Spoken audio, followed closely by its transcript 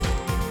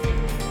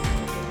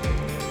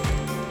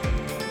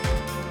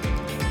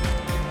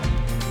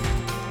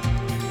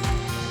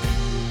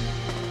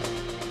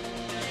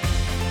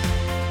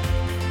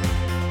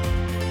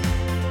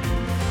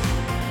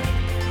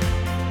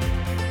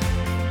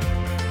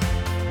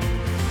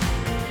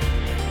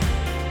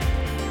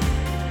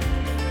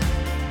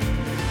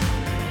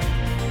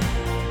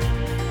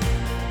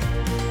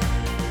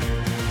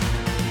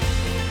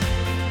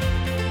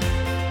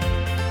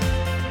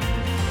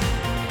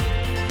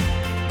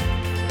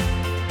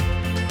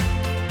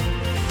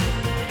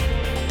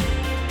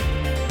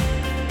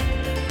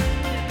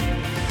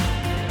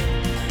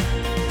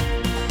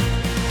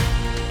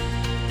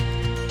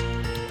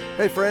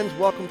Hey friends,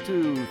 welcome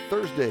to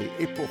Thursday,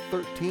 April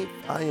 13th.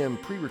 I am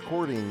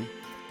pre-recording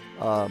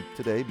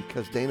today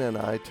because Dana and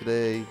I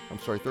Thursday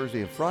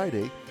and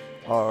Friday,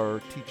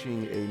 are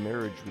teaching a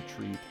marriage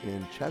retreat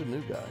in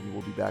Chattanooga, and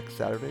we'll be back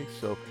Saturday,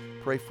 so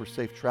pray for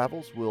safe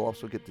travels. We'll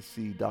also get to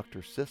see Dr.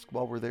 Sisk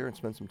while we're there and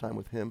spend some time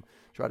with him,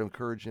 try to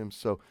encourage him.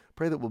 So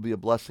pray that will be a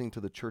blessing to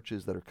the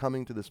churches that are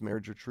coming to this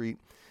marriage retreat,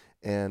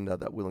 and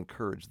that will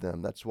encourage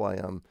them. That's why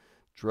I'm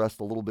dressed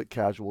a little bit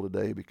casual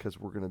today, because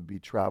we're going to be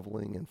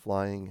traveling and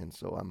flying, and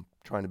so I'm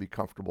trying to be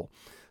comfortable.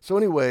 So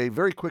anyway,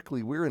 very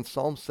quickly, we're in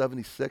Psalm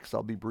 76.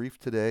 I'll be brief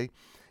today,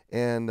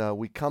 and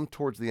we come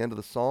towards the end of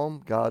the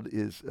psalm.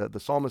 The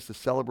psalmist is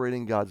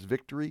celebrating God's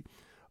victory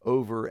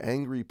over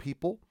angry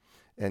people,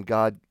 and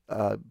God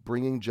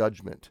bringing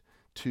judgment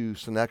to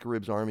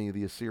Sennacherib's army of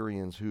the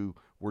Assyrians, who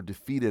were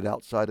defeated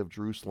outside of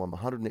Jerusalem,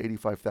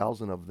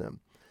 185,000 of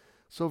them.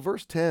 So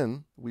verse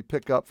 10, we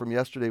pick up from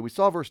yesterday. We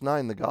saw verse 9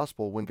 in the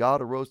gospel, when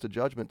God arose to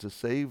judgment to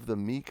save the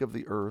meek of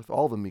the earth,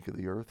 all the meek of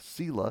the earth,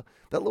 Selah.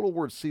 That little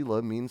word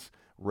Selah means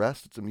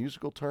rest. It's a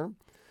musical term,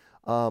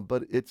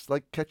 but it's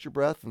like catch your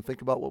breath and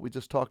think about what we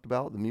just talked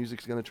about. The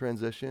music's going to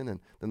transition,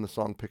 and then the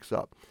song picks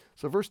up.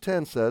 So verse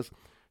 10 says,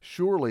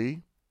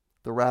 surely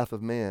the wrath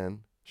of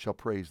man shall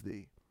praise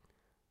thee.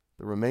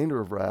 The remainder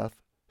of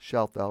wrath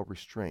shalt thou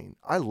restrain.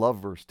 I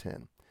love verse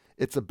 10.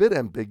 It's a bit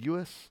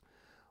ambiguous,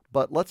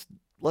 but let's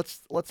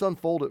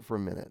unfold it for a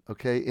minute,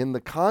 okay? In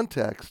the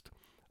context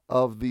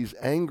of this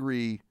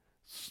angry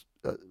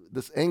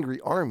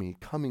army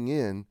coming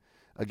in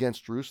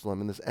against Jerusalem,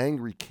 and this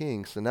angry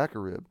king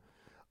Sennacherib,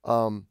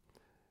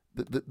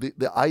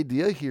 the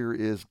idea here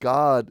is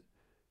God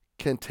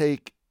can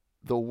take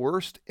the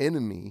worst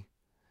enemy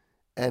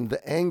and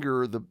the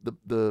anger,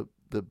 the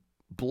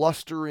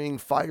blustering,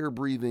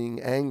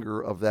 fire-breathing anger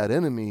of that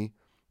enemy,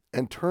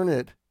 and turn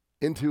it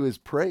into his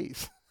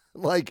praise.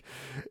 Like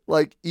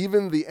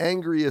even the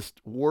angriest,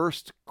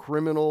 worst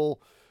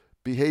criminal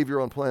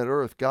behavior on planet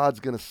Earth, God's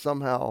going to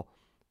somehow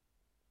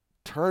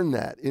turn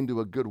that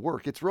into a good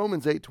work. It's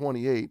Romans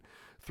 8:28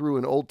 through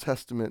an Old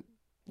Testament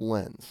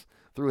lens,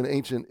 through an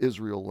ancient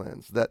Israel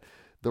lens, that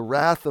the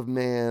wrath of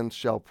man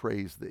shall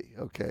praise thee,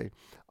 okay?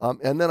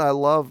 And then I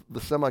love the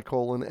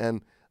semicolon,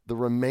 and the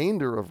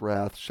remainder of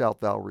wrath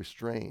shalt thou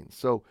restrain.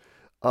 So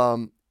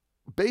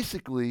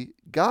basically,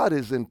 God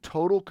is in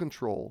total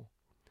control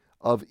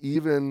of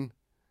even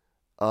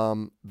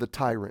the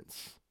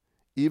tyrants,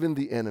 even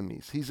the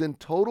enemies. He's in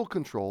total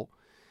control,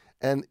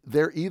 and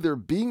they're either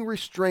being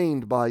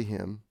restrained by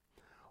him,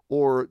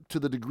 or to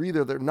the degree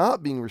that they're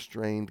not being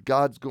restrained,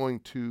 God's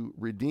going to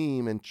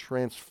redeem and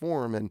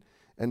transform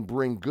and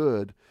bring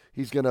good.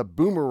 He's going to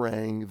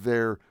boomerang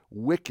their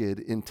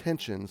wicked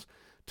intentions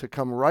to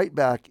come right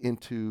back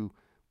into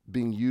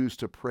being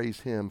used to praise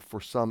him for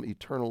some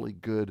eternally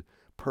good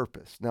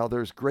purpose. Now,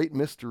 there's great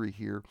mystery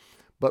here.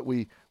 But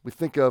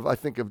I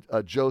think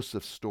of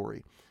Joseph's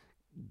story.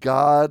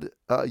 God,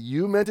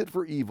 you meant it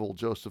for evil,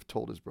 Joseph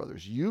told his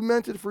brothers. You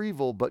meant it for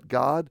evil, but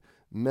God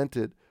meant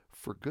it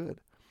for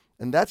good.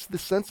 And that's the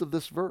sense of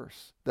this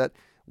verse, that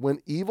when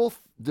evil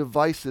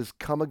devices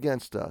come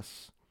against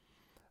us,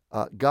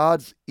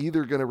 God's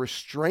either going to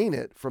restrain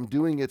it from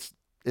doing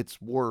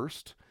its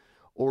worst,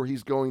 or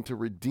he's going to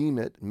redeem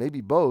it, maybe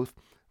both,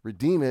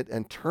 redeem it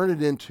and turn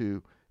it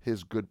into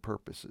his good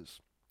purposes.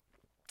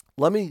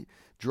 Let me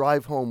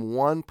drive home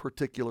one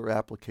particular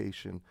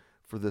application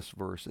for this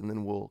verse, and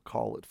then we'll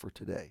call it for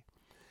today.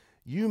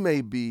 You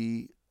may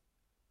be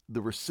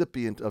the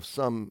recipient of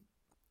some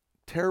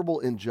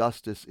terrible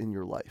injustice in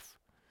your life.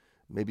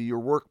 Maybe your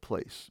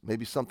workplace.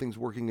 Maybe something's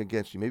working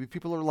against you. Maybe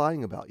people are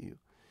lying about you.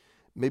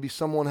 Maybe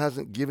someone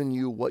hasn't given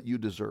you what you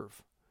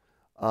deserve.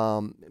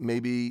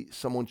 Maybe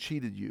someone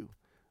cheated you.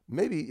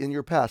 Maybe in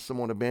your past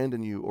someone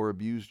abandoned you or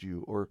abused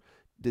you or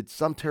did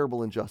some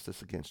terrible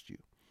injustice against you.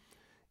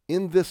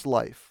 In this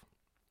life,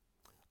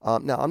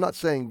 now, I'm not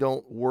saying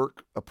don't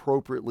work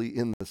appropriately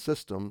in the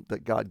system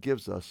that God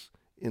gives us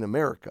in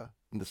America.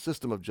 And the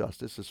system of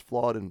justice, as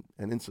flawed and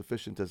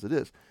insufficient as it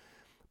is.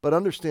 But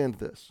understand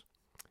this.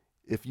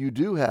 If you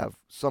do have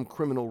some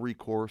criminal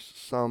recourse,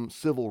 some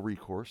civil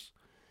recourse,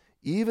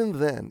 even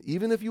then,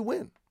 even if you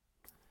win,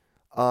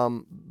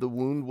 the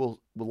wound will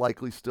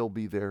likely still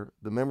be there.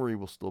 The memory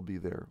will still be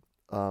there.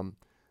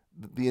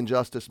 The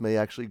injustice may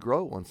actually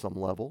grow on some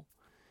level.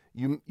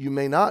 You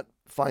may not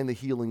find the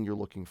healing you're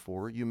looking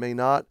for. You may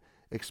not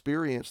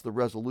experience the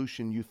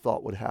resolution you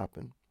thought would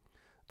happen.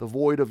 The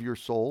void of your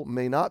soul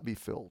may not be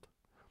filled.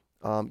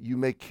 You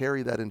may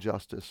carry that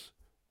injustice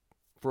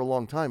for a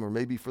long time, or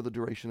maybe for the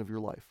duration of your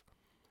life.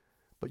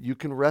 But you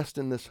can rest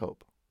in this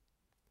hope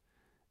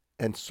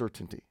and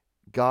certainty.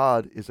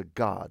 God is a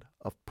God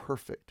of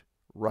perfect,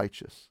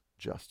 righteous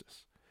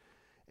justice.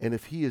 And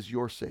if he is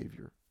your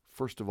Savior,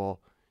 first of all,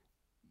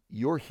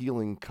 your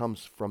healing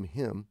comes from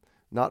him,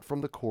 not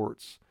from the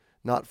courts,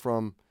 not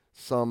from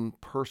some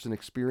person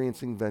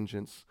experiencing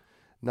vengeance,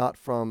 not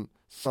from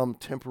some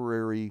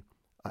temporary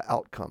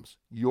outcomes.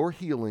 Your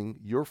healing,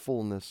 your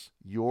fullness,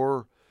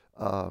 your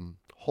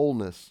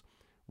wholeness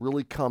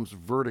really comes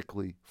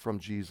vertically from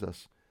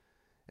Jesus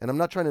And I'm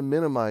not trying to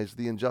minimize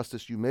the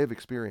injustice you may have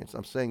experienced.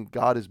 I'm saying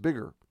God is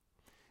bigger.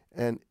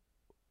 And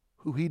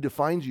who he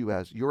defines you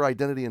as, your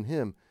identity in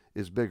him,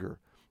 is bigger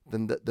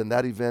than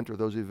that event or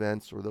those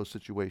events or those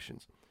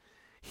situations.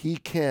 He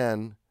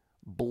can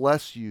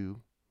bless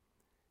you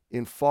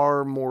in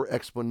far more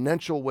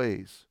exponential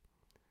ways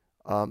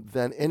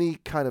than any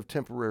kind of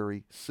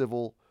temporary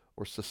civil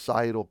or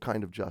societal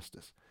kind of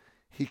justice.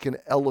 He can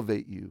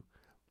elevate you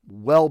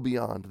well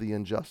beyond the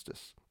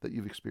injustice that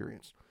you've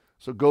experienced.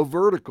 So go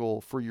vertical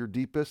for your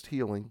deepest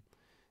healing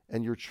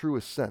and your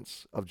truest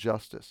sense of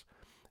justice,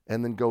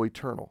 and then go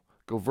eternal.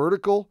 Go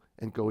vertical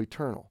and go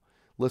eternal.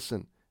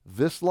 Listen,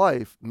 this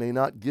life may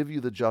not give you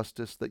the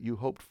justice that you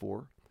hoped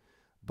for,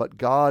 but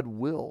God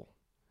will.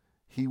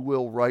 He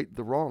will right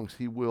the wrongs.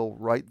 He will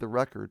right the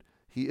record.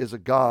 He is a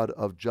God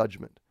of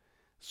judgment.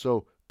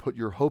 So put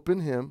your hope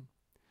in him,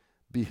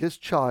 be his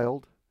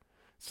child,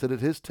 sit at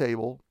his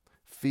table,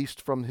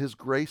 feast from his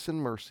grace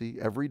and mercy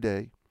every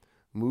day,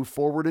 move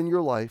forward in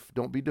your life.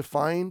 Don't be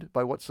defined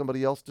by what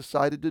somebody else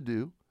decided to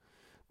do.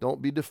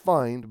 Don't be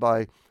defined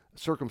by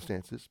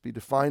circumstances. Be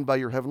defined by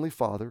your Heavenly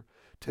Father.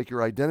 Take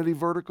your identity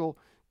vertical.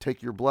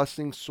 Take your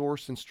blessing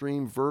source and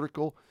stream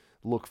vertical.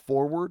 Look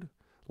forward.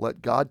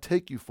 Let God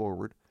take you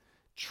forward.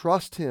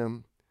 Trust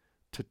him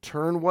to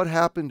turn what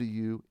happened to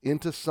you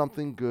into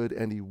something good,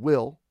 and he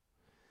will.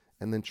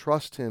 And then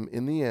trust him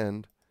in the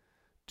end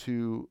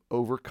to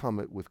overcome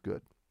it with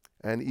good,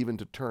 and even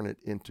to turn it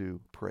into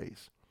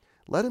praise.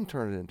 Let him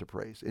turn it into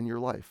praise in your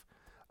life.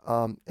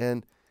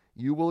 And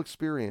you will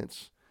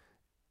experience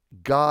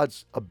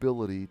God's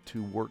ability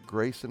to work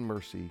grace and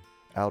mercy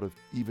out of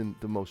even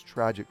the most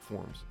tragic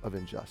forms of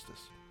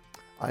injustice.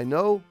 I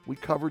know we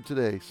covered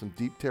today some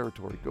deep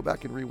territory. Go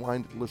back and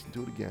rewind and listen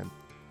to it again.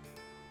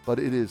 But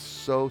it is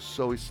so,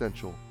 so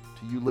essential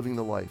to you living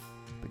the life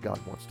that God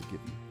wants to give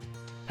you.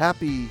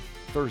 Happy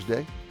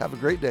Thursday. Have a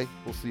great day.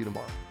 We'll see you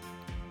tomorrow.